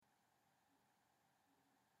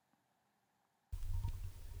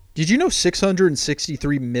Did you know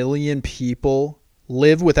 663 million people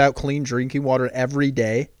live without clean drinking water every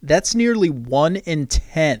day? That's nearly 1 in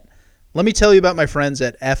 10. Let me tell you about my friends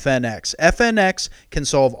at FNX. FNX can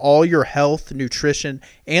solve all your health, nutrition,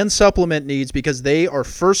 and supplement needs because they are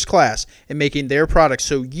first class in making their products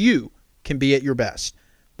so you can be at your best.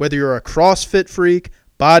 Whether you're a CrossFit freak,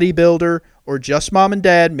 bodybuilder, or just mom and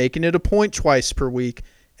dad making it a point twice per week,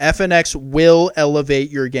 FNX will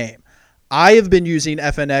elevate your game. I have been using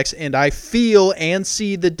FNX and I feel and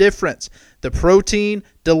see the difference. The protein,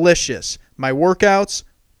 delicious. My workouts,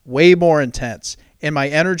 way more intense. And my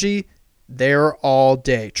energy, there all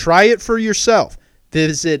day. Try it for yourself.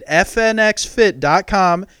 Visit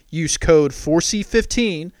fnxfit.com. Use code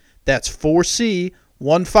 4C15. That's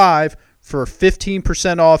 4C15 for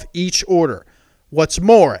 15% off each order. What's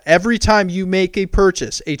more, every time you make a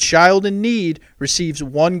purchase, a child in need receives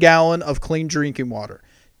 1 gallon of clean drinking water.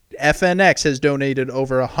 FNX has donated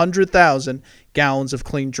over 100,000 gallons of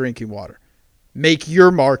clean drinking water. Make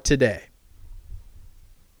your mark today.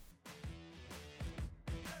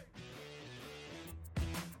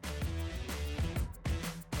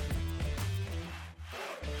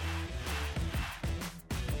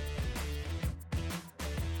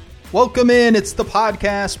 Welcome in. It's the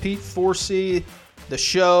podcast, Pete 4C, the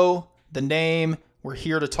show, the name. We're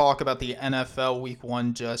here to talk about the NFL Week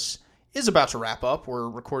 1 just is about to wrap up. We're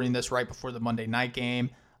recording this right before the Monday night game.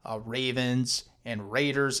 Ravens and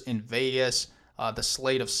Raiders in Vegas. The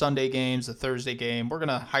slate of Sunday games, the Thursday game. We're going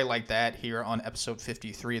to highlight that here on episode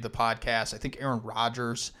 53 of the podcast. I think Aaron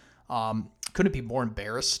Rodgers couldn't be more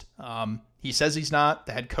embarrassed. He says he's not.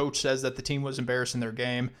 The head coach says that the team was embarrassed in their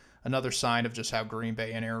game. Another sign of just how Green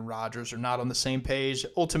Bay and Aaron Rodgers are not on the same page.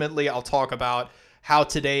 Ultimately, I'll talk about how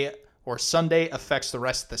today or Sunday affects the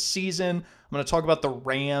rest of the season. I'm going to talk about the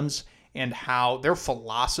Rams and how their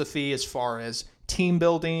philosophy as far as team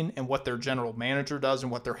building and what their general manager does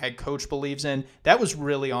and what their head coach believes in, that was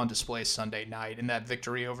really on display Sunday night in that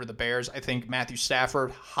victory over the Bears. I think Matthew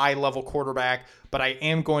Stafford, high-level quarterback, but I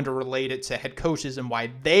am going to relate it to head coaches and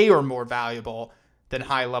why they are more valuable than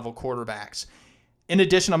high-level quarterbacks. In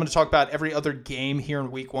addition, I'm going to talk about every other game here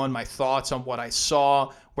in Week 1, my thoughts on what I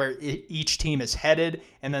saw, where each team is headed,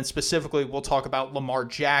 and then specifically we'll talk about Lamar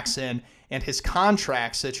Jackson and his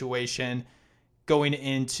contract situation going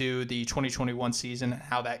into the 2021 season, and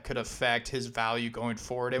how that could affect his value going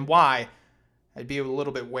forward, and why I'd be a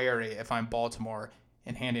little bit wary if I'm Baltimore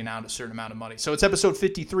and handing out a certain amount of money. So it's episode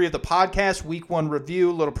 53 of the podcast, Week 1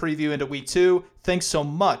 review, a little preview into Week 2. Thanks so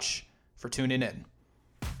much for tuning in.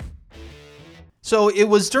 So it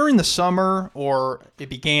was during the summer, or it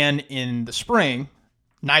began in the spring,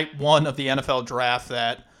 night 1 of the NFL draft,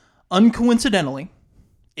 that uncoincidentally,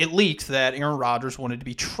 it leaked that Aaron Rodgers wanted to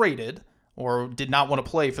be traded or did not want to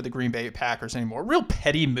play for the Green Bay Packers anymore. Real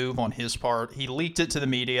petty move on his part. He leaked it to the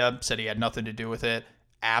media, said he had nothing to do with it.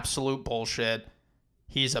 Absolute bullshit.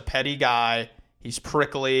 He's a petty guy. He's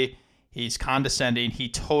prickly. He's condescending. He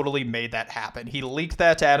totally made that happen. He leaked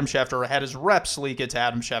that to Adam Schefter, or had his reps leak it to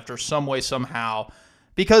Adam Schefter some way, somehow,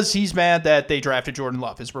 because he's mad that they drafted Jordan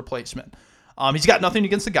Love, his replacement. He's got nothing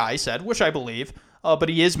against the guy, he said, which I believe, but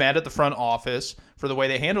he is mad at the front office for the way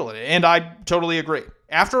they handled it, and I totally agree.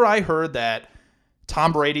 After I heard that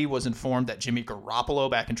Tom Brady was informed that Jimmy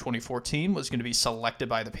Garoppolo back in 2014 was going to be selected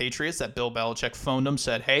by the Patriots, that Bill Belichick phoned him,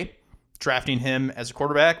 said, hey, drafting him as a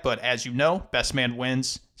quarterback, but as you know, best man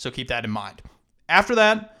wins, so keep that in mind. After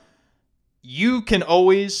that, you can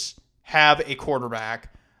always have a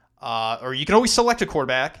quarterback, or you can always select a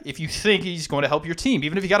quarterback if you think he's going to help your team,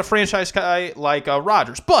 even if you got a franchise guy like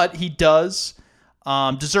Rodgers. But he does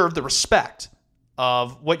deserve the respect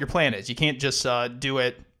of what your plan is. You can't just do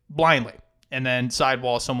it blindly and then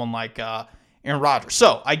sidewall someone like Aaron Rodgers.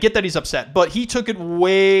 So I get that he's upset, but he took it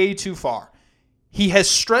way too far. He has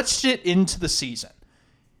stretched it into the season.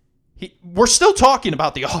 We're still talking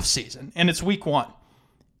about the offseason, and it's Week 1.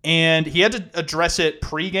 And he had to address it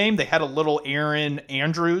pregame. They had a little Aaron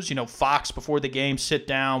Andrews, Fox before the game, sit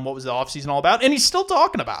down, what was the offseason all about? And he's still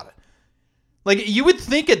talking about it. Like, you would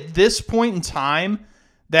think at this point in time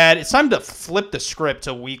that it's time to flip the script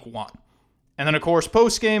to Week 1. And then, of course,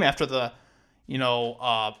 postgame, after the,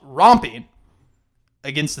 romping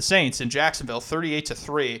against the Saints in Jacksonville,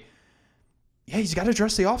 38-3, yeah, he's got to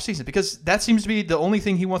address the offseason, because that seems to be the only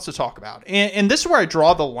thing he wants to talk about. And this is where I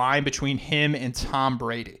draw the line between him and Tom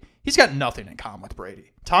Brady. He's got nothing in common with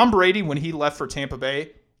Brady. Tom Brady, when he left for Tampa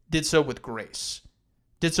Bay, did so with grace,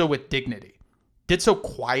 did so with dignity, did so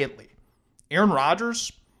quietly. Aaron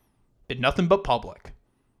Rodgers did nothing but public.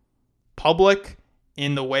 Public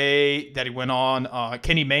in the way that he went on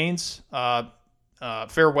Kenny Mayne's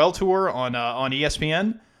farewell tour on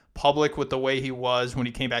ESPN. public with the way he was when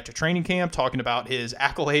he came back to training camp, talking about his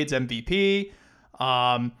accolades, MVP,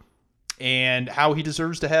 and how he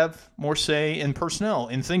deserves to have more say in personnel,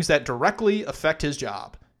 in things that directly affect his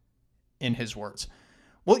job, in his words.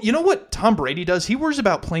 Well, you know what Tom Brady does? He worries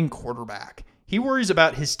about playing quarterback. He worries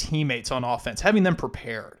about his teammates on offense, having them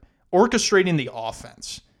prepared, orchestrating the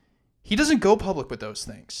offense. He doesn't go public with those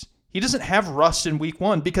things. He doesn't have rust in week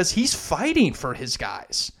one because he's fighting for his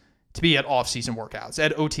guys to be at off-season workouts,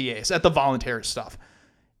 at OTAs, at the voluntary stuff,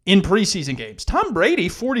 in preseason games. Tom Brady,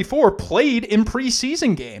 44, played in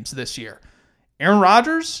preseason games this year. Aaron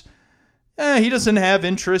Rodgers, he doesn't have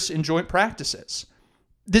interest in joint practices.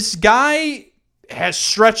 This guy has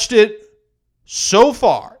stretched it so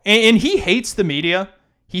far, and he hates the media.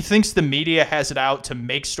 He thinks the media has it out to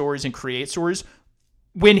make stories and create stories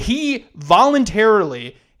when he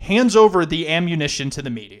voluntarily hands over the ammunition to the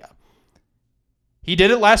media. He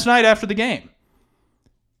did it last night after the game.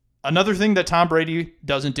 Another thing that Tom Brady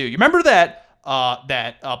doesn't do. You remember that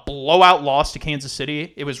blowout loss to Kansas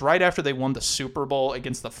City? It was right after they won the Super Bowl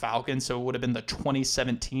against the Falcons, so it would have been the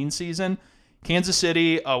 2017 season. Kansas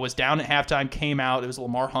City was down at halftime, came out. It was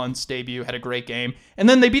Lamar Hunt's debut, had a great game. And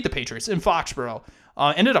then they beat the Patriots in Foxborough,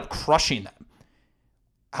 ended up crushing them.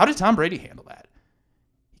 How did Tom Brady handle that?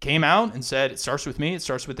 He came out and said, it starts with me, it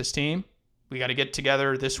starts with this team. We got to get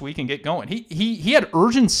together this week and get going. He had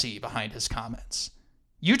urgency behind his comments.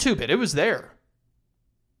 YouTube it was there.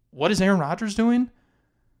 What is Aaron Rodgers doing?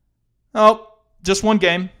 Oh, just one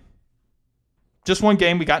game. Just one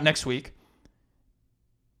game we got next week.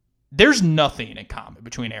 There's nothing in common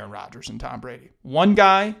between Aaron Rodgers and Tom Brady. One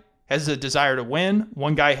guy has a desire to win.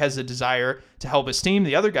 One guy has a desire to help his team.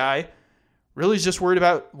 The other guy really is just worried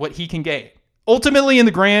about what he can gain. Ultimately, in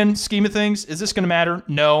the grand scheme of things, is this going to matter?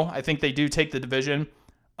 No. I think they do take the division.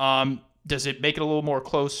 Does it make it a little more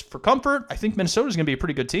close for comfort? I think Minnesota's going to be a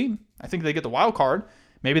pretty good team. I think they get the wild card.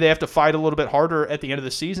 Maybe they have to fight a little bit harder at the end of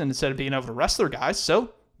the season instead of being able to rest their guys.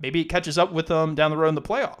 So maybe it catches up with them down the road in the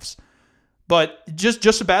playoffs. But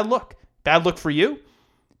just a bad look. Bad look for you.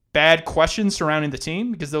 Bad questions surrounding the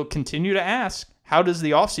team because they'll continue to ask, how does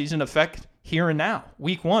the offseason affect here and now?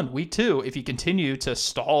 Week 1, week 2, if you continue to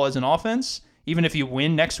stall as an offense, even if you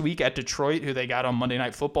win next week at Detroit, who they got on Monday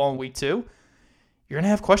Night Football in week 2, you're going to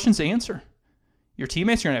have questions to answer. Your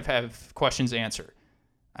teammates are going to have questions to answer.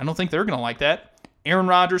 I don't think they're going to like that. Aaron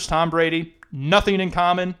Rodgers, Tom Brady, nothing in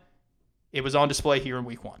common. It was on display here in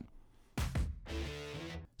week 1.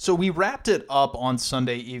 So we wrapped it up on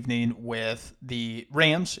Sunday evening with the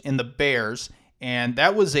Rams and the Bears, and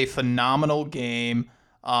that was a phenomenal game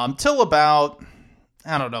till about,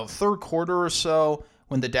 third quarter or so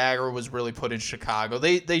when the dagger was really put in Chicago.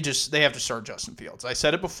 They have to start Justin Fields. I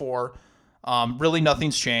said it before. Really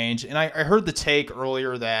nothing's changed. And I heard the take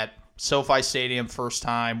earlier that SoFi Stadium, first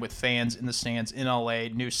time with fans in the stands in LA,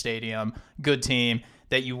 new stadium, good team,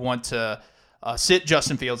 that you want to sit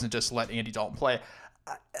Justin Fields and just let Andy Dalton play.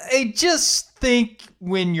 I just think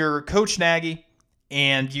when you're Coach Nagy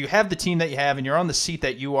and you have the team that you have and you're on the seat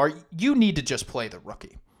that you are, you need to just play the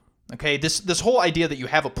rookie. Okay, this whole idea that you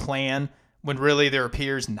have a plan when really there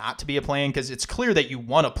appears not to be a plan, because it's clear that you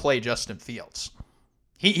want to play Justin Fields.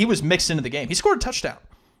 He was mixed into the game. He scored a touchdown.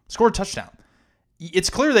 It's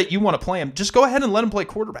clear that you want to play him. Just go ahead and let him play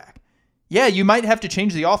quarterback. Yeah, you might have to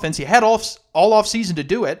change the offense. You had all off season to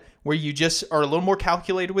do it, where you just are a little more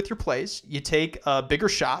calculated with your plays. You take bigger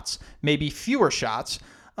shots, maybe fewer shots,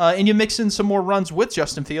 and you mix in some more runs with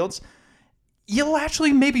Justin Fields. You'll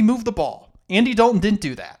actually maybe move the ball. Andy Dalton didn't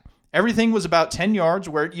do that. Everything was about 10 yards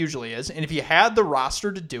where it usually is. And if you had the roster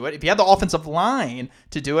to do it, if you had the offensive line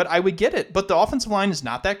to do it, I would get it. But the offensive line is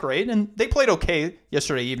not that great, and they played okay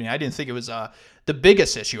yesterday evening. I didn't think it was the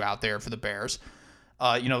biggest issue out there for the Bears.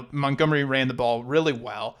 Montgomery ran the ball really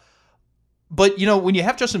well. But, when you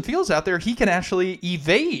have Justin Fields out there, he can actually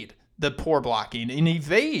evade the poor blocking and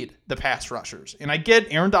evade the pass rushers. And I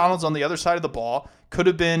get Aaron Donald's on the other side of the ball. Could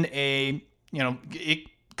have been it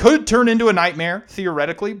could turn into a nightmare,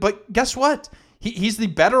 theoretically. But guess what? He's the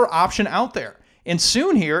better option out there. And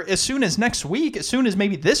soon here, as soon as next week, as soon as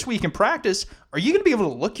maybe this week in practice, are you going to be able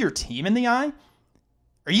to look your team in the eye?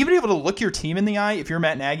 Are you going to be able to look your team in the eye if you're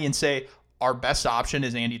Matt Nagy and say, our best option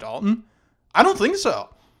is Andy Dalton? I don't think so.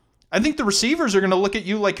 I think the receivers are going to look at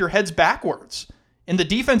you like your head's backwards. And the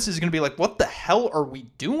defense is going to be like, what the hell are we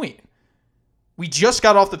doing? We just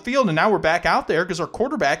got off the field and now we're back out there because our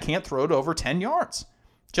quarterback can't throw it over 10 yards.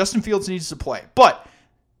 Justin Fields needs to play. But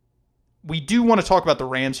we do want to talk about the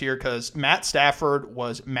Rams here because Matt Stafford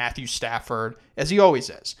was Matthew Stafford, as he always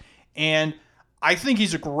is. And I think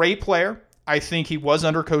he's a great player. I think he was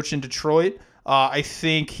undercoached in Detroit. I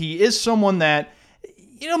think he is someone that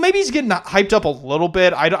maybe he's getting hyped up a little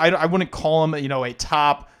bit. I wouldn't call him, a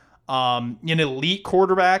top, an elite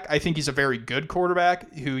quarterback. I think he's a very good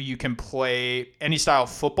quarterback who you can play any style of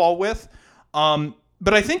football with.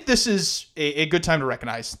 But I think this is a good time to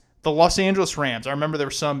recognize the Los Angeles Rams. I remember there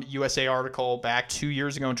was some USA article back 2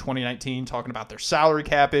 years ago in 2019 talking about their salary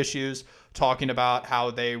cap issues, talking about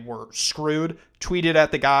how they were screwed, tweeted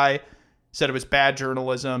at the guy, said it was bad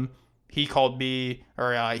journalism. He called me,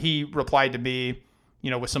 or he replied to me,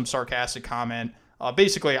 with some sarcastic comment.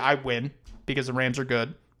 Basically, I win because the Rams are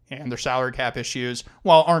good and their salary cap issues,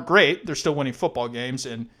 while aren't great, they're still winning football games.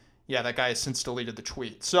 And yeah, that guy has since deleted the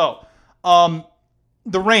tweet. So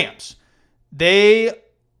the Rams, they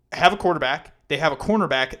have a quarterback. They have a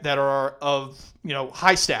cornerback that are of,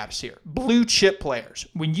 high status here. Blue chip players.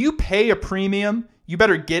 When you pay a premium, you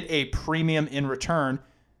better get a premium in return.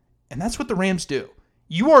 And that's what the Rams do.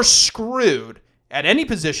 You are screwed at any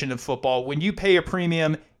position of football when you pay a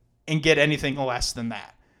premium and get anything less than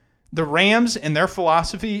that. The Rams and their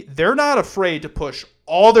philosophy, they're not afraid to push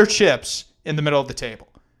all their chips in the middle of the table.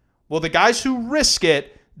 Well, the guys who risk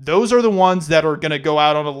it, those are the ones that are going to go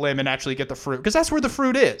out on a limb and actually get the fruit. Because that's where the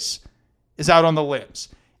fruit is out on the limbs.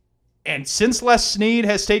 And since Les Snead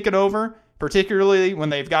has taken over, particularly when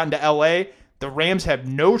they've gotten to LA, the Rams have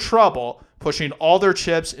no trouble pushing all their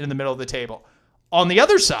chips in the middle of the table. On the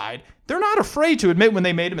other side, they're not afraid to admit when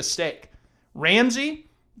they made a mistake. Ramsey,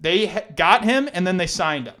 they got him and then they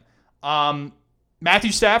signed him.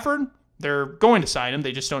 Matthew Stafford, they're going to sign him.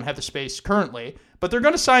 They just don't have the space currently. But they're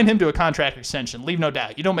going to sign him to a contract extension. Leave no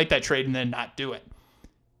doubt. You don't make that trade and then not do it.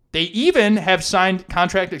 They even have signed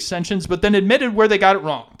contract extensions, but then admitted where they got it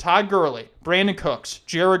wrong. Todd Gurley, Brandon Cooks,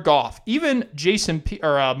 Jared Goff, even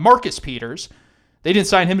Marcus Peters. They didn't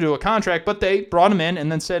sign him to a contract, but they brought him in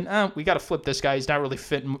and then said, we got to flip this guy. He's not really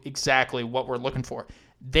fitting exactly what we're looking for.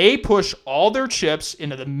 They push all their chips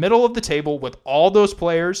into the middle of the table with all those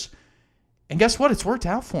players. And guess what? It's worked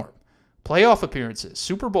out for them. Playoff appearances,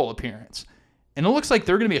 Super Bowl appearance. And it looks like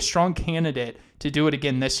they're going to be a strong candidate to do it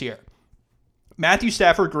again this year. Matthew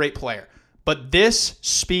Stafford, great player. But this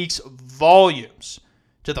speaks volumes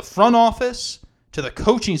to the front office, to the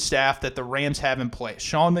coaching staff that the Rams have in place.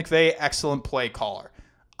 Sean McVay, excellent play caller.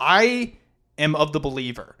 I am of the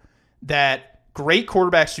believer that great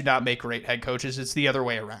quarterbacks do not make great head coaches. It's the other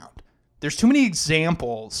way around. There's too many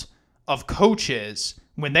examples of coaches,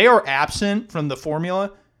 when they are absent from the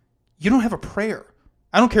formula, you don't have a prayer.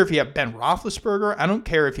 I don't care if you have Ben Roethlisberger. I don't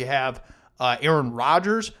care if you have Aaron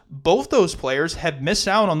Rodgers. Both those players have missed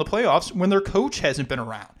out on the playoffs when their coach hasn't been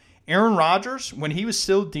around. Aaron Rodgers, when he was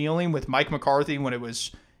still dealing with Mike McCarthy, when it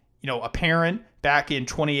was, apparent back in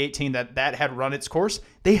 2018 that had run its course,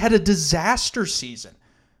 they had a disaster season.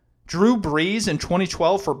 Drew Brees in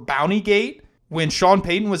 2012 for Bountygate, when Sean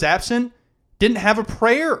Payton was absent, didn't have a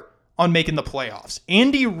prayer on making the playoffs.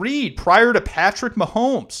 Andy Reid, prior to Patrick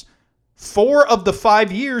Mahomes, 4 of the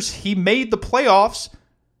 5 years he made the playoffs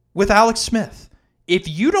with Alex Smith. If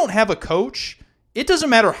you don't have a coach, it doesn't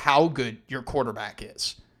matter how good your quarterback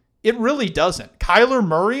is. It really doesn't. Kyler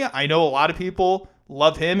Murray, I know a lot of people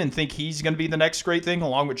love him and think he's going to be the next great thing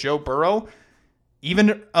along with Joe Burrow.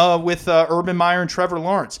 Even with Urban Meyer and Trevor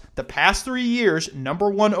Lawrence. The past 3 years,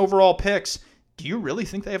 number 1 overall picks. Do you really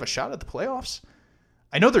think they have a shot at the playoffs?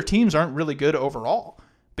 I know their teams aren't really good overall.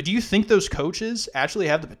 But do you think those coaches actually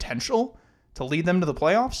have the potential to lead them to the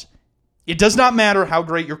playoffs? It does not matter how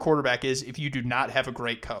great your quarterback is if you do not have a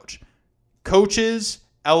great coach. Coaches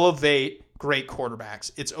elevate great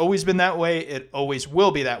quarterbacks. It's always been that way. It always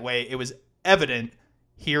will be that way. It was evident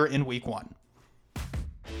here in week 1.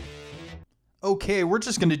 Okay, we're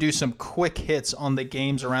just going to do some quick hits on the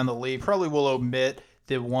games around the league. Probably will omit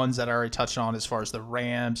the ones that I already touched on as far as the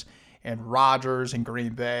Rams and Rodgers and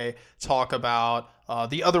Green Bay. Talk about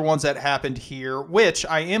the other ones that happened here, which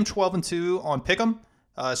I am 12-2 on Pick'em.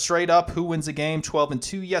 Straight up, who wins the game?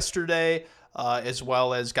 12-2 yesterday, as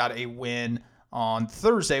well as got a win on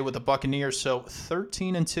Thursday with the Buccaneers. So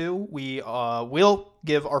 13-2. We will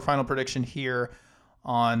give our final prediction here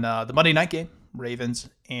on the Monday night game, Ravens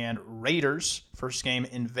and Raiders, first game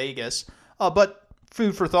in Vegas. But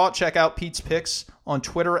food for thought, check out Pete's Picks on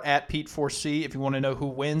Twitter at Pete4C if you want to know who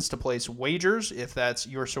wins to place wagers, if that's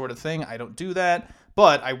your sort of thing. I don't do that,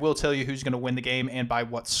 but I will tell you who's going to win the game and by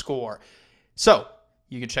what score. So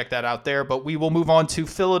you can check that out there, but we will move on to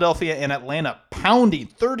Philadelphia and Atlanta pounding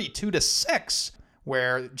 32-6,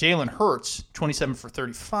 where Jalen Hurts, 27 for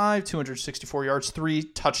 35, 264 yards, 3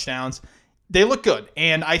 touchdowns. They look good,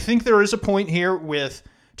 and I think there is a point here with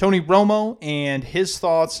Tony Romo and his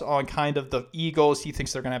thoughts on kind of the Eagles. He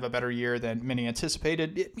thinks they're going to have a better year than many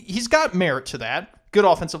anticipated. He's got merit to that. good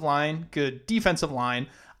offensive line, good defensive line.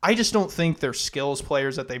 I just don't think they're skills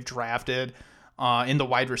players that they've drafted in the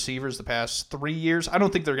wide receivers the past 3 years. I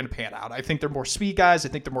don't think they're going to pan out. I think they're more speed guys. I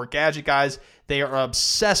think they're more gadget guys. They are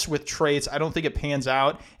obsessed with traits. I don't think it pans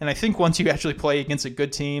out. And I think once you actually play against a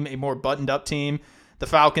good team, a more buttoned-up team, the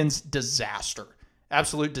Falcons, disaster.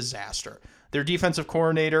 Absolute disaster. Their defensive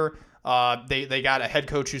coordinator, they got a head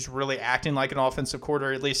coach who's really acting like an offensive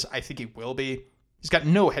coordinator. At least I think he will be. He's got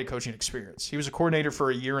no head coaching experience. He was a coordinator for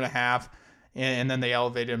a year and a half, and then they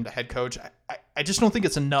elevated him to head coach. I just don't think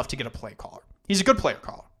it's enough to get a play caller. He's a good player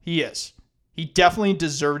caller. He is. He definitely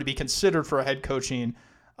deserved to be considered for a head coaching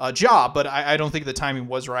job, but I don't think the timing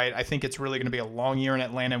was right. I think it's really going to be a long year in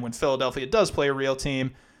Atlanta. And when Philadelphia does play a real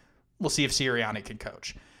team, we'll see if Sirianni can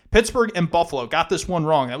coach. Pittsburgh and Buffalo got this one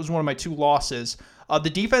wrong. That was one of my 2 losses. The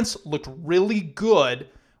defense looked really good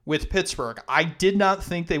with Pittsburgh. I did not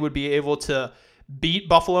think they would be able to beat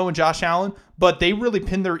Buffalo and Josh Allen, but they really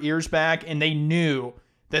pinned their ears back, and they knew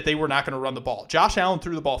that they were not going to run the ball. Josh Allen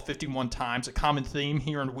threw the ball 51 times, a common theme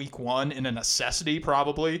here in week 1 and a necessity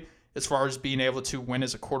probably as far as being able to win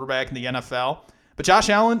as a quarterback in the NFL. But Josh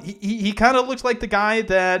Allen, he kind of looks like the guy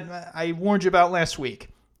that I warned you about last week.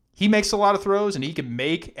 He makes a lot of throws, and he can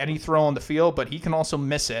make any throw on the field, but he can also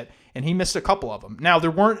miss it, and he missed a couple of them. Now,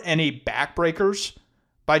 there weren't any backbreakers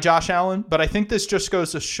by Josh Allen, but I think this just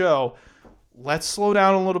goes to show, let's slow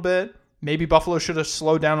down a little bit. Maybe Buffalo should have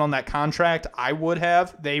slowed down on that contract. I would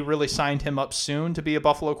have. They really signed him up soon to be a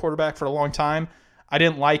Buffalo quarterback for a long time. I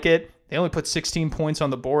didn't like it. They only put 16 points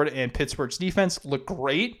on the board, and Pittsburgh's defense looked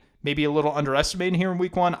great. Maybe a little underestimated here in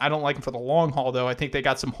week 1. I don't like him for the long haul, though. I think they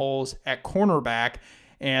got some holes at cornerback,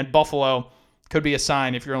 and Buffalo could be a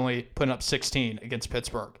sign if you're only putting up 16 against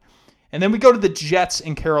Pittsburgh. And then we go to the Jets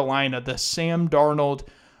in Carolina, the Sam Darnold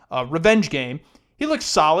revenge game. He looks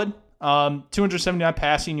solid. 279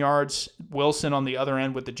 passing yards. Wilson on the other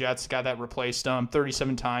end with the Jets, guy that replaced him.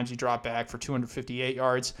 37 times he dropped back for 258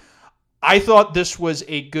 yards. I thought this was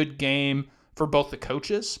a good game for both the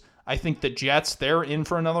coaches. I think the Jets, they're in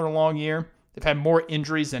for another long year. They've had more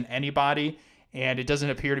injuries than anybody, and it doesn't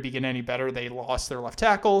appear to be getting any better. They lost their left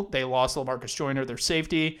tackle. They lost LaMarcus Joyner, their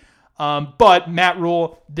safety. But Matt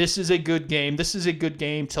Rule, this is a good game. This is a good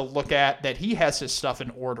game to look at that he has his stuff in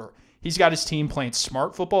order. He's got his team playing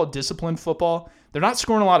smart football, disciplined football. They're not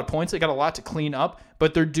scoring a lot of points. They got a lot to clean up,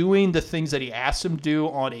 but they're doing the things that he asked them to do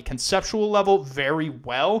on a conceptual level very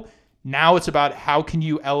well. Now it's about how can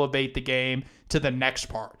you elevate the game to the next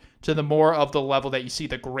part, to the more of the level that you see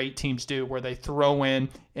the great teams do, where they throw in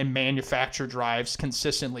and manufacture drives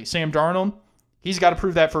consistently. Sam Darnold, he's got to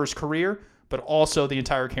prove that for his career, but also the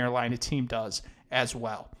entire Carolina team does as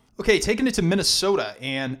well. Okay, taking it to Minnesota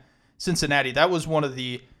and Cincinnati, that was one of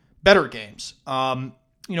the better games.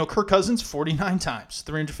 Kirk Cousins, 49 times,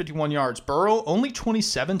 351 yards. Burrow, only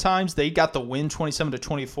 27 times. They got the win,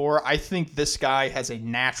 27-24. I think this guy has a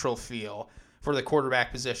natural feel for the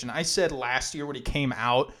quarterback position. I said last year when he came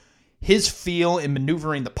out, his feel in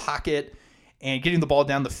maneuvering the pocket and getting the ball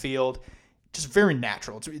down the field, just very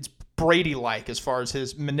natural. It's Brady-like as far as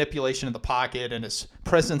his manipulation of the pocket and his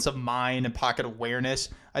presence of mind and pocket awareness.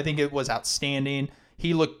 I think it was outstanding.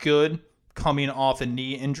 He looked good coming off a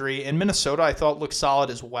knee injury. And Minnesota, I thought, looked solid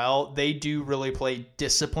as well. They do really play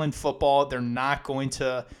disciplined football. They're not going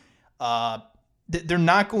to throw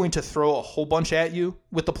a whole bunch at you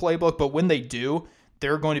with the playbook, but when they do,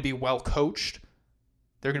 they're going to be well coached.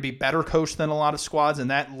 They're going to be better coached than a lot of squads, and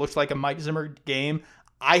that looks like a Mike Zimmer game.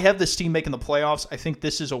 I have this team making the playoffs. I think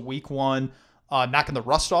this is a week 1 knocking the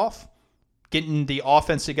rust off, getting the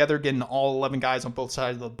offense together, getting all 11 guys on both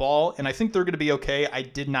sides of the ball, and I think they're going to be okay. I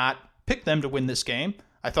did not pick them to win this game.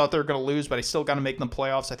 I thought they were going to lose, but I still got to make them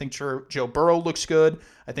playoffs. I think Joe Burrow looks good.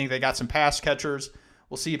 I think they got some pass catchers.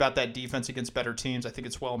 We'll see about that defense against better teams. I think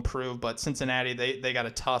it's well improved, but Cincinnati, they got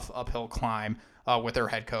a tough uphill climb with their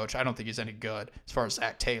head coach. I don't think he's any good as far as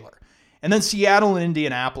Zach Taylor. And then Seattle and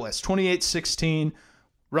Indianapolis, 28-16,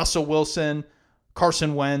 Russell Wilson,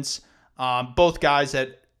 Carson Wentz, both guys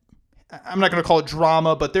that I'm not going to call it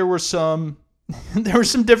drama, but there were some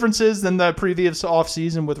differences than the previous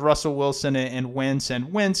offseason with Russell Wilson and Wentz.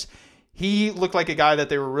 And Wentz, he looked like a guy that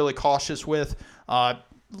they were really cautious with.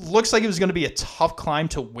 Looks like it was going to be a tough climb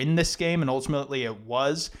to win this game, and ultimately it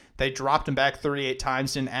was. They dropped him back 38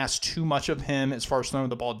 times, didn't ask too much of him as far as throwing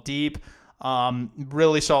the ball deep.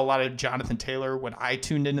 Really saw a lot of Jonathan Taylor when I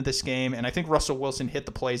tuned into this game, and I think Russell Wilson hit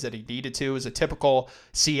the plays that he needed to. It was a typical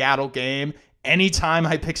Seattle game. Anytime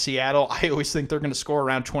I pick Seattle, I always think they're going to score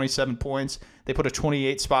around 27 points. They put a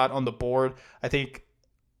 28 spot on the board. I think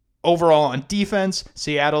overall on defense,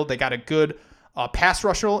 Seattle, they got a good pass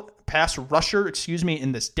rusher,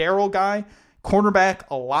 in this Darrell guy. Cornerback,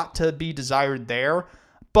 a lot to be desired there,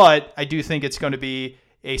 but I do think it's going to be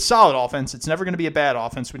a solid offense. It's never going to be a bad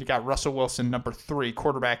offense when you got Russell Wilson, number 3,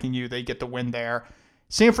 quarterbacking you. They get the win there.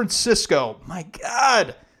 San Francisco, my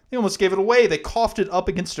God, they almost gave it away. They coughed it up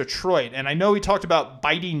against Detroit. And I know we talked about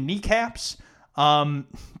biting kneecaps. Dan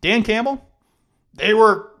Campbell, they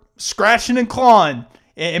were scratching and clawing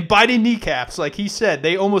and biting kneecaps. Like he said,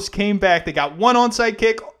 they almost came back. They got one onside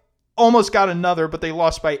kick, almost got another, but they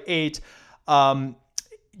lost by 8.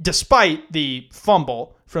 Despite the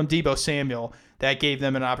fumble from Deebo Samuel, that gave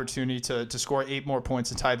them an opportunity to score 8 more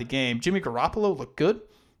points and tie the game. Jimmy Garoppolo looked good.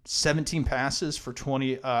 17 passes for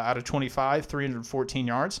 20 out of 25, 314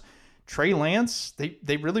 yards. Trey Lance,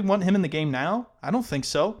 they really want him in the game now? I don't think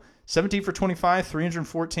so. 17 for 25,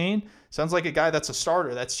 314. Sounds like a guy that's a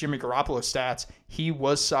starter. That's Jimmy Garoppolo stats. He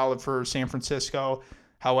was solid for San Francisco.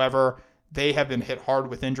 However, they have been hit hard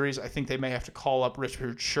with injuries. I think they may have to call up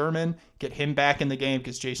Richard Sherman, get him back in the game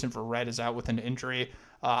because Jason Verrett is out with an injury.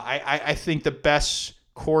 I think the best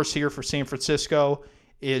course here for San Francisco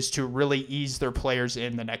is to really ease their players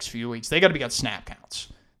in the next few weeks. They got to be on snap counts.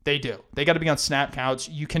 They do. They got to be on snap counts.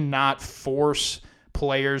 You cannot force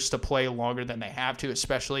players to play longer than they have to,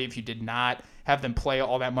 especially if you did not have them play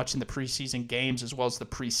all that much in the preseason games as well as the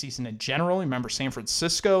preseason in general. Remember, San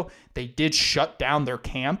Francisco, they did shut down their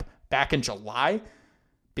camp back in July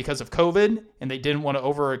because of COVID, and they didn't want to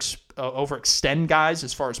overextend guys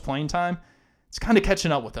as far as playing time. It's kind of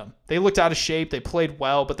catching up with them. They looked out of shape. They played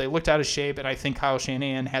well, but they looked out of shape, and I think Kyle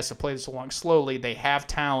Shanahan has to play this along slowly. They have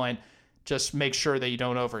talent. Just make sure that you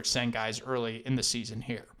don't overextend guys early in the season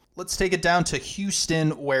here. Let's take it down to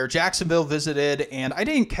Houston, where Jacksonville visited, and I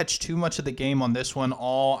didn't catch too much of the game on this one.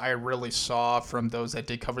 All I really saw from those that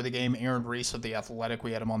did cover the game, Aaron Reese of The Athletic,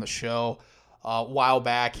 we had him on the show a while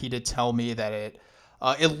back. He did tell me that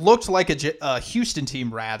it looked like a Houston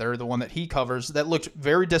team, rather, the one that he covers, that looked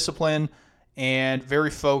very disciplined and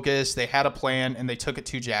very focused. They had a plan, and they took it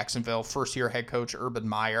to Jacksonville. First-year head coach Urban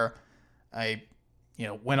Meyer. I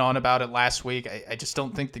went on about it last week. I just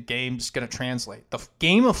don't think the game's going to translate. The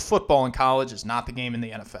game of football in college is not the game in the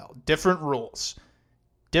NFL. Different rules,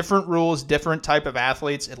 different type of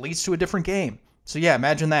athletes. It leads to a different game. So, yeah,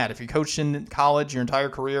 imagine that. If you coached in college your entire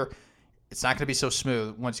career, it's not going to be so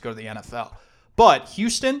smooth once you go to the NFL. But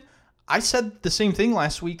Houston, I said the same thing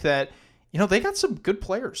last week that, they got some good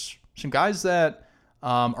players, some guys that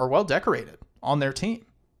are well decorated on their team.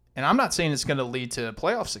 And I'm not saying it's going to lead to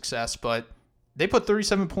playoff success, but they put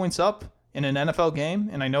 37 points up in an NFL game,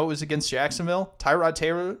 and I know it was against Jacksonville. Tyrod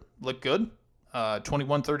Taylor looked good,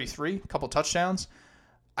 21-33, a couple touchdowns.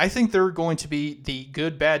 I think they're going to be the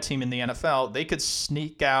good, bad team in the NFL. They could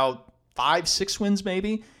sneak out 5-6 wins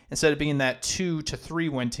maybe, instead of being that 2-3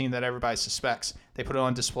 win team that everybody suspects. They put it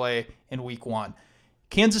on display in week 1.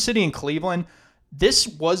 Kansas City and Cleveland, this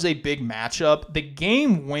was a big matchup. The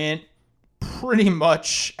game went pretty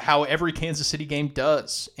much how every Kansas City game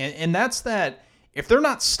does. And that's that if they're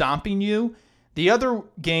not stomping you, the other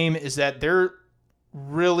game is that they're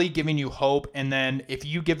really giving you hope. And then if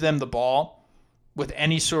you give them the ball with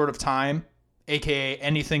any sort of time, aka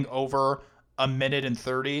anything over a minute and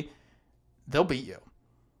 30, they'll beat you.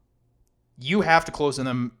 You have to close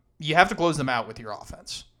them. You have to close them out with your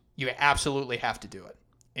offense. You absolutely have to do it.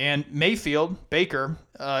 And Mayfield, Baker,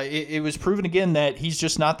 it was proven again that he's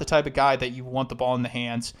just not the type of guy that you want the ball in the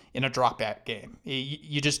hands in a drop-back game.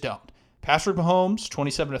 You just don't. Patrick Mahomes,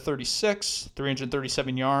 27 of 36,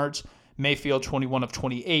 337 yards. Mayfield, 21 of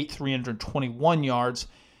 28, 321 yards.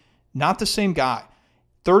 Not the same guy.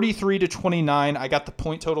 33 to 29. I got the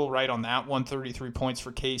point total right on that one. 33 points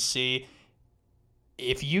for KC.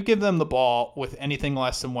 If you give them the ball with anything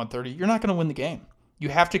less than 130, you're not going to win the game. You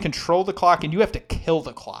have to control the clock, and you have to kill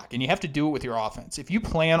the clock, and you have to do it with your offense. If you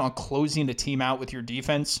plan on closing the team out with your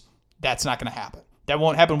defense, that's not going to happen. That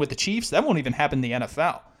won't happen with the Chiefs. That won't even happen in the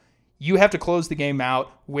NFL. You have to close the game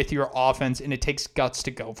out with your offense, and it takes guts to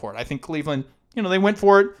go for it. I think Cleveland, they went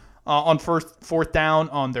for it on fourth down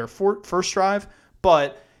on their first drive,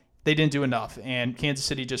 but they didn't do enough, and Kansas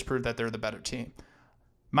City just proved that they're the better team.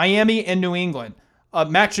 Miami and New England.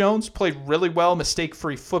 Mac Jones played really well,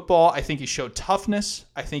 mistake-free football. I think he showed toughness.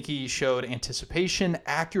 I think he showed anticipation,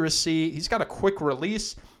 accuracy. He's got a quick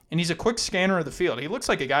release, and he's a quick scanner of the field. He looks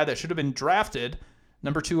like a guy that should have been drafted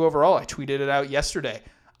number 2 overall. I tweeted it out yesterday.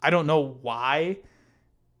 I don't know why,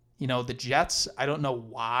 the Jets, I don't know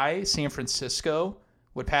why San Francisco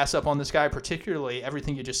would pass up on this guy, particularly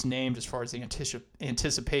everything you just named as far as the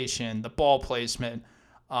anticipation, the ball placement,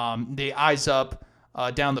 the eyes up,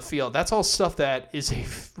 down the field. That's all stuff that is a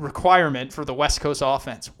requirement for the West Coast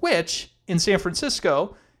offense, which in San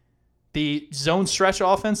Francisco, The zone stretch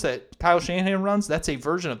offense that Kyle Shanahan runs, that's a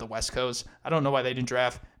version of the West Coast. I don't know why they didn't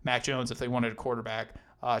draft Mac Jones if they wanted a quarterback.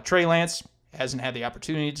 Trey Lance hasn't had the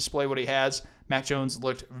opportunity to display what he has. Mac Jones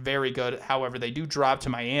looked very good. However, they do drop to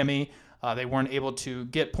Miami. They weren't able to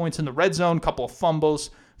get points in the red zone. A couple of fumbles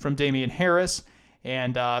from Damian Harris.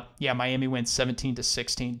 And, Miami wins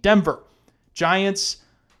 17-16. Denver. Giants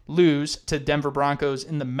lose to Denver Broncos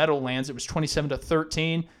in the Meadowlands. It was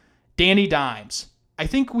 27-13. Danny Dimes. I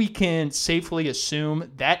think we can safely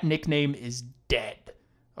assume that nickname is dead.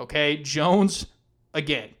 Okay? Jones,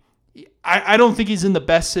 again, I don't think he's in the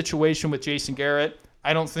best situation with Jason Garrett.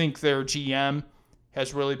 I don't think their GM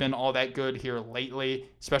has really been all that good here lately,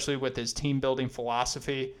 especially with his team-building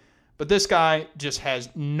philosophy. But this guy just has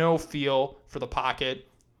no feel for the pocket.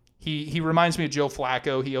 He reminds me of Joe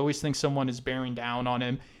Flacco. He always thinks someone is bearing down on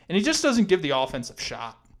him, and he just doesn't give the offense a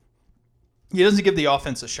shot. He doesn't give the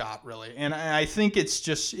offense a shot, really. And I think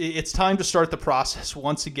it's time to start the process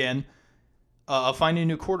once again of finding a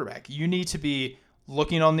new quarterback. You need to be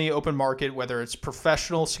looking on the open market, whether it's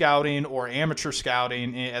professional scouting or amateur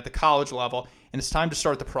scouting at the college level, and it's time to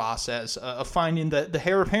start the process of finding the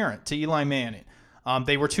heir apparent to Eli Manning.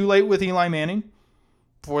 They were too late with Eli Manning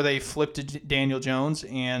before they flipped to Daniel Jones,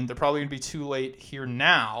 and they're probably going to be too late here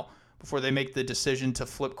now before they make the decision to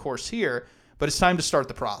flip course here, but it's time to start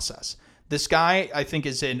the process. This guy, I think,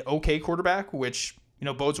 is an okay quarterback, which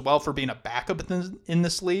bodes well for being a backup in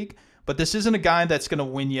this league, but this isn't a guy that's going to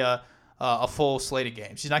win you a full slate of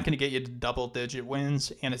games. He's not going to get you to double-digit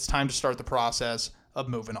wins, and it's time to start the process of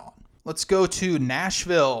moving on. Let's go to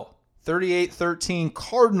Nashville. 38-13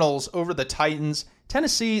 Cardinals over the Titans.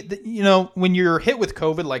 Tennessee, when you're hit with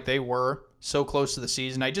COVID like they were so close to the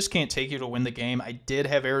season, I just can't take you to win the game. I did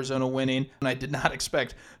have Arizona winning, and I did not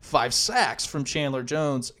expect 5 sacks from Chandler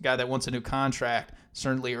Jones, a guy that wants a new contract,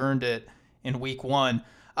 certainly earned it in week 1.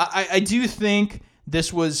 I do think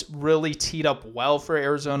this was really teed up well for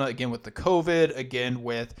Arizona, again with the COVID, again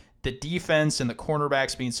with the defense and the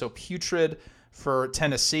cornerbacks being so putrid for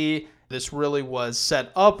Tennessee. This really was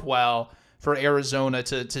set up well for Arizona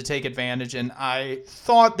to take advantage, and I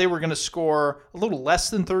thought they were going to score a little less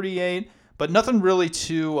than 38, but nothing really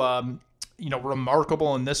too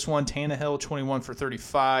remarkable in this one. Tannehill 21 for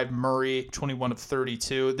 35, Murray 21 of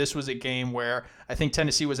 32. This was a game where I think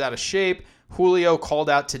Tennessee was out of shape. Julio called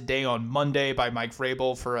out today on Monday by Mike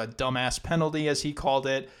Vrabel for a dumbass penalty, as he called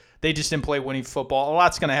it. They just didn't play winning football. A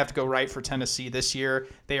lot's going to have to go right for Tennessee this year.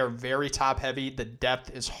 They are very top-heavy. The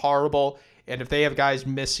depth is horrible. And if they have guys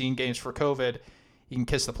missing games for COVID, you can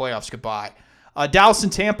kiss the playoffs goodbye. Dallas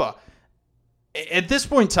and Tampa. At this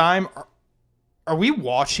point in time, are we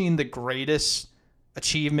watching the greatest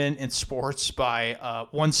achievement in sports by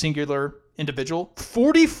one singular individual?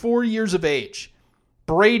 44 years of age.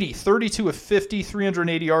 Brady, 32 of 50,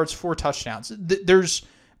 380 yards, 4 touchdowns. There's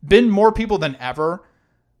been more people than ever,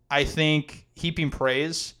 I think, heaping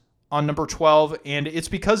praise on number 12, and it's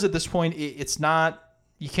because at this point, it's not,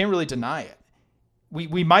 you can't really deny it.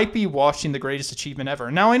 We might be watching the greatest achievement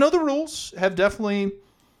ever. Now, I know the rules have definitely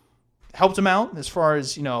helped him out as far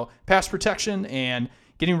as, pass protection and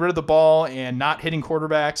getting rid of the ball and not hitting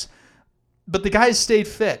quarterbacks, but the guy has stayed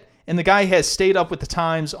fit, and the guy has stayed up with the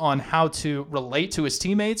times on how to relate to his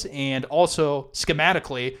teammates and also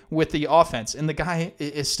schematically with the offense, and the guy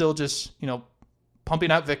is still just,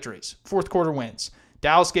 pumping out victories. Fourth quarter wins.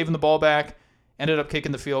 Dallas gave him the ball back, ended up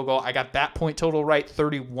kicking the field goal. I got that point total right,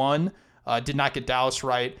 31. Did not get Dallas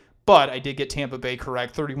right, but I did get Tampa Bay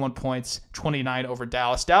correct, 31 points, 29 over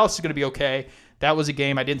Dallas. Dallas is going to be okay. That was a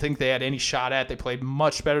game I didn't think they had any shot at. They played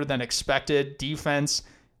much better than expected. Defense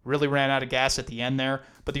really ran out of gas at the end there,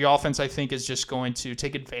 but the offense, I think, is just going to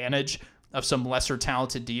take advantage of some lesser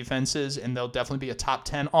talented defenses, and they'll definitely be a top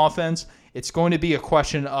 10 offense. It's going to be a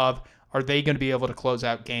question of, are they going to be able to close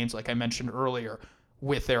out games, like I mentioned earlier,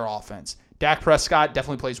 with their offense? Dak Prescott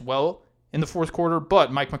definitely plays well in the fourth quarter,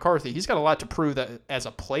 but Mike McCarthy, he's got a lot to prove that as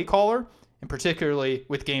a play caller, and particularly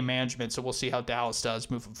with game management, so we'll see how Dallas does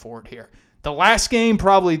moving forward here. The last game,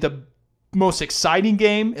 probably the most exciting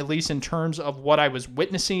game, at least in terms of what I was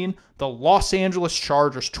witnessing, the Los Angeles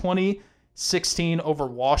Chargers 20-16 over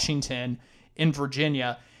Washington in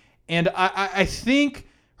Virginia. And I think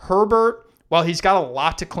Herbert, while he's got a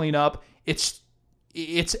lot to clean up, it's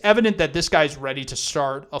evident that this guy's ready to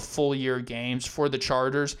start a full year of games for the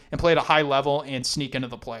Chargers and play at a high level and sneak into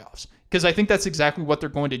the playoffs. Because I think that's exactly what they're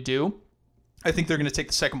going to do. I think they're going to take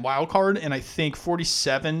the second wild card, and I think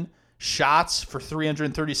 47 shots for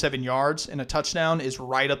 337 yards and a touchdown is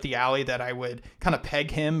right up the alley that I would kind of peg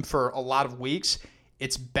him for a lot of weeks.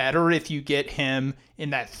 It's better if you get him in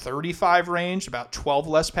that 35 range, about 12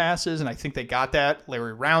 less passes, and I think they got that.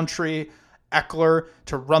 Larry Roundtree, Eckler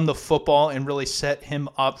to run the football and really set him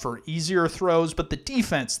up for easier throws. But the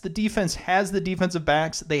defense has the defensive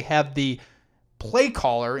backs. They have the play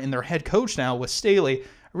caller in their head coach now with Staley. I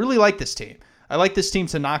really like this team. I like this team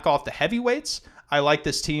to knock off the heavyweights. I like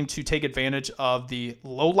this team to take advantage of the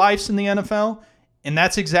lowlifes in the NFL. And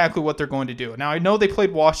that's exactly what they're going to do. Now, I know they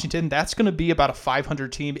played Washington. That's going to be about a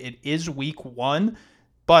 500 team. It is week 1,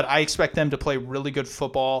 but I expect them to play really good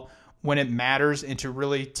football when it matters and to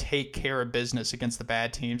really take care of business against the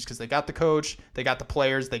bad teams because they got the coach, they got the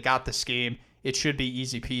players, they got the scheme. It should be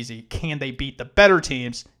easy peasy. Can they beat the better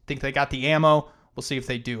teams? Think they got the ammo? We'll see if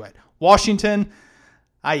they do it. Washington,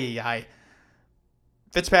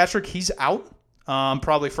 Fitzpatrick, he's out.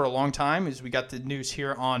 Probably for a long time, as we got the news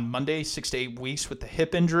here on Monday, 6 to 8 weeks with the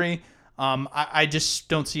hip injury. I just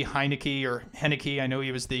don't see Heineke. I know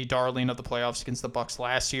he was the darling of the playoffs against the Bucs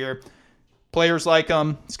last year. Players like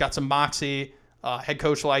him. He's got some moxie. Head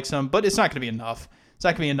coach likes him, but it's not going to be enough. It's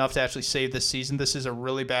not going to be enough to actually save this season. This is a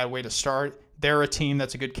really bad way to start. They're a team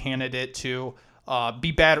that's a good candidate to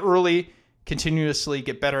be bad early, continuously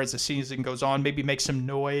get better as the season goes on, maybe make some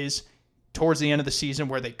noise towards the end of the season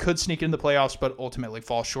where they could sneak into the playoffs, but ultimately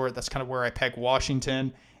fall short. That's kind of where I peg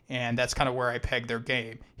Washington, and that's kind of where I peg their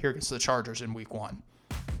game here against the Chargers in week 1.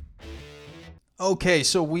 Okay,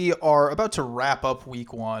 so we are about to wrap up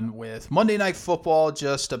week 1 with Monday Night Football,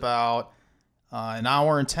 just about an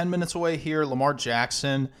hour and 10 minutes away here. Lamar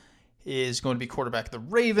Jackson is going to be quarterback of the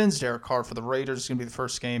Ravens. Derek Carr for the Raiders is going to be the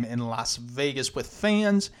first game in Las Vegas with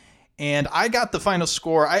fans. And I got the final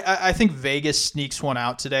score. I think Vegas sneaks one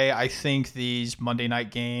out today. I think these Monday night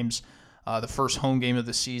games, the first home game of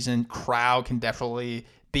the season, crowd can definitely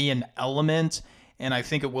be an element. And I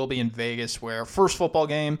think it will be in Vegas where first football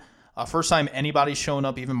game, first time anybody's shown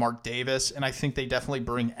up, even Mark Davis. And I think they definitely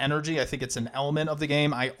bring energy. I think it's an element of the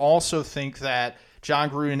game. I also think that John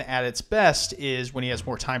Gruden at its best is when he has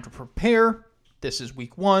more time to prepare. This is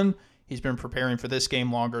week 1. He's been preparing for this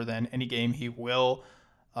game longer than any game he will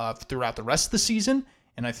throughout the rest of the season,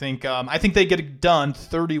 and I think they get it done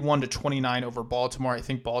 31-29 over Baltimore. I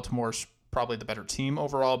think Baltimore's probably the better team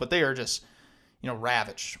overall, but they are just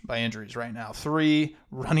ravaged by injuries right now. 3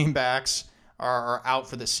 running backs are out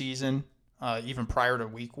for the season, even prior to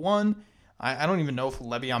week 1. I don't even know if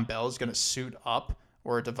Le'Veon Bell is going to suit up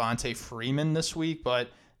or Devontae Freeman this week, but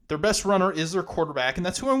their best runner is their quarterback, and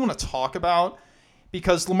that's who I want to talk about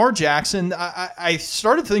because Lamar Jackson. I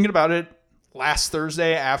started thinking about it last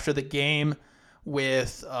Thursday after the game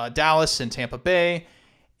with Dallas and Tampa Bay,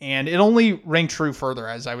 and it only rang true further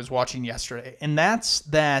as I was watching yesterday. And that's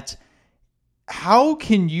that how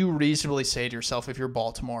can you reasonably say to yourself if you're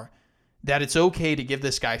Baltimore that it's okay to give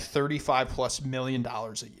this guy $35+ million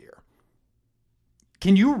a year?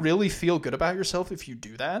 Can you really feel good about yourself if you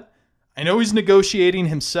do that? I know he's negotiating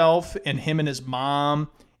himself and him and his mom,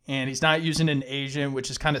 and he's not using an agent, which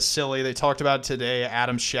is kind of silly. They talked about it today.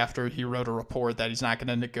 Adam Schefter, he wrote a report that he's not going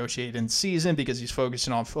to negotiate in season because he's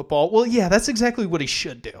focusing on football. Well, yeah, that's exactly what he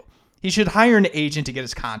should do. He should hire an agent to get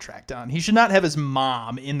his contract done. He should not have his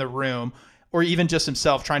mom in the room or even just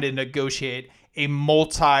himself trying to negotiate a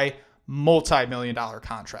multi-million dollar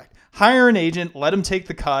contract. Hire an agent, let him take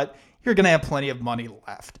the cut. You're going to have plenty of money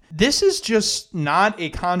left. This is just not a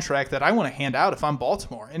contract that I want to hand out if I'm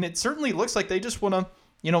Baltimore. And it certainly looks like they just want to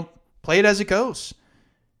play it as it goes.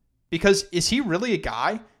 Because is he really a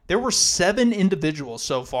guy? There were 7 individuals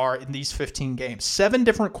so far in these 15 games. 7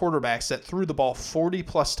 different quarterbacks that threw the ball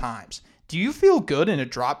 40+ times. Do you feel good in a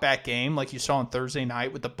drop-back game like you saw on Thursday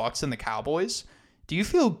night with the Bucs and the Cowboys? Do you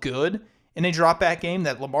feel good in a drop-back game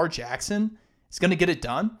that Lamar Jackson is going to get it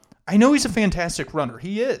done? I know he's a fantastic runner.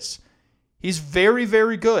 He is. He's very,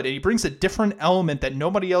 very good, and he brings a different element that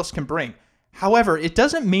nobody else can bring. However, it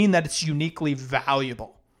doesn't mean that it's uniquely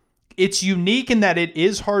valuable. It's unique in that it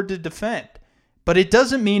is hard to defend, but it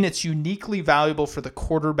doesn't mean it's uniquely valuable for the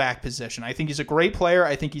quarterback position. I think he's a great player.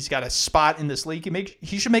 I think he's got a spot in this league.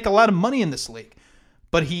 He should make a lot of money in this league,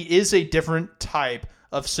 but he is a different type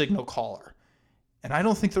of signal caller. And I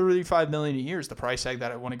don't think $35 million a year is the price tag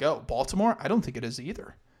that I want to go. Baltimore, I don't think it is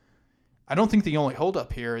either. I don't think the only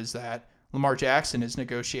holdup here is that Lamar Jackson is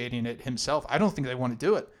negotiating it himself. I don't think they want to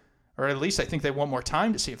do it. Or at least I think they want more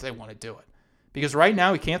time to see if they want to do it. Because right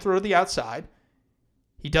now he can't throw to the outside.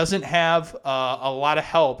 He doesn't have a lot of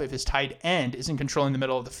help if his tight end isn't controlling the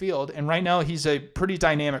middle of the field. And right now he's a pretty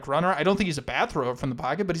dynamic runner. I don't think he's a bad thrower from the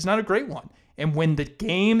pocket, but he's not a great one. And when the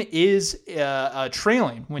game is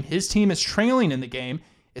trailing, when his team is trailing in the game,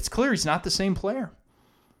 it's clear he's not the same player.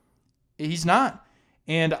 He's not.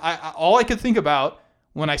 And all I could think about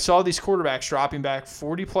when I saw these quarterbacks dropping back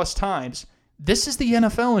 40-plus times. This is the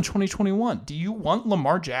NFL in 2021. Do you want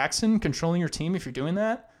Lamar Jackson controlling your team if you're doing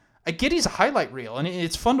that? I get he's a highlight reel, and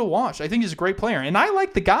it's fun to watch. I think he's a great player, and I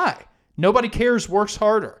like the guy. Nobody cares, works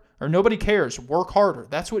harder. Or nobody cares, work harder.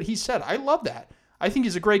 That's what he said. I love that. I think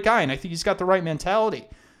he's a great guy, and I think he's got the right mentality.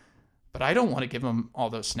 But I don't want to give him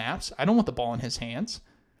all those snaps. I don't want the ball in his hands.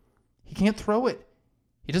 He can't throw it.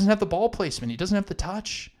 He doesn't have the ball placement. He doesn't have the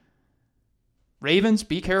touch. Ravens,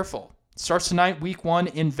 be careful. Starts tonight, week 1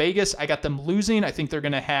 in Vegas. I got them losing. I think they're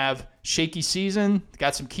going to have shaky season.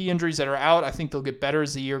 Got some key injuries that are out. I think they'll get better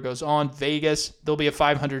as the year goes on. Vegas, they'll be a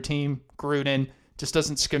 500 team. Gruden just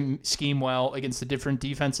doesn't scheme well against the different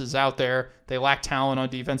defenses out there. They lack talent on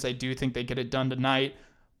defense. I do think they get it done tonight.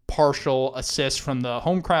 Partial assist from the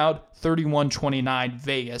home crowd. 31-29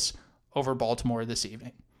 Vegas over Baltimore this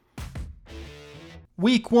evening.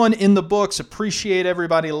 Week 1 in the books. Appreciate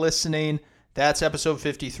everybody listening. That's episode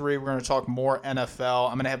 53. We're going to talk more NFL.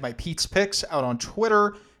 I'm going to have my Pete's Picks out on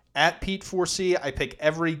Twitter at Pete4C. I pick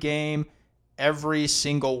every game every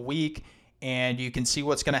single week, and you can see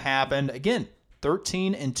what's going to happen. Again,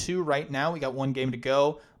 13-2 right now. We got one game to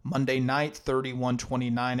go. Monday night,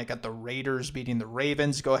 31-29. I got the Raiders beating the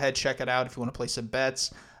Ravens. Go ahead, check it out if you want to play some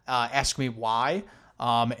bets. Ask me why,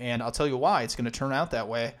 and I'll tell you why. It's going to turn out that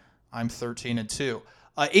way. I'm 13-2.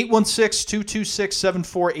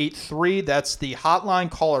 816-226-7483. That's the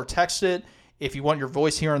hotline. Call or text it. If you want your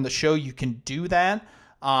voice here on the show, you can do that.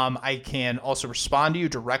 I can also respond to you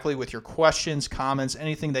directly with your questions, comments,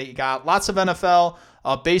 anything that you got. Lots of NFL.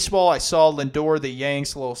 Baseball, I saw Lindor, the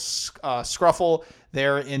Yanks, a little scruffle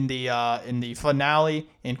there in the finale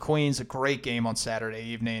in Queens. A great game on Saturday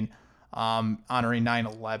evening, honoring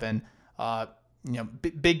 9/11.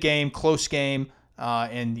 Big game, close game.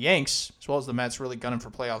 And the Yanks, as well as the Mets, really gunning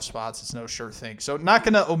for playoff spots. It's no sure thing. So not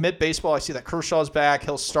going to omit baseball. I see that Kershaw's back.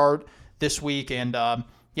 He'll start this week. And,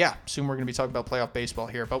 soon we're going to be talking about playoff baseball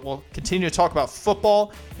here. But we'll continue to talk about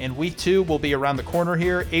football. And week 2 will be around the corner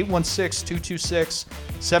here.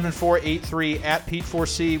 816-226-7483 at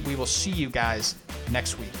Pete4C. We will see you guys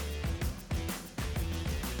next week.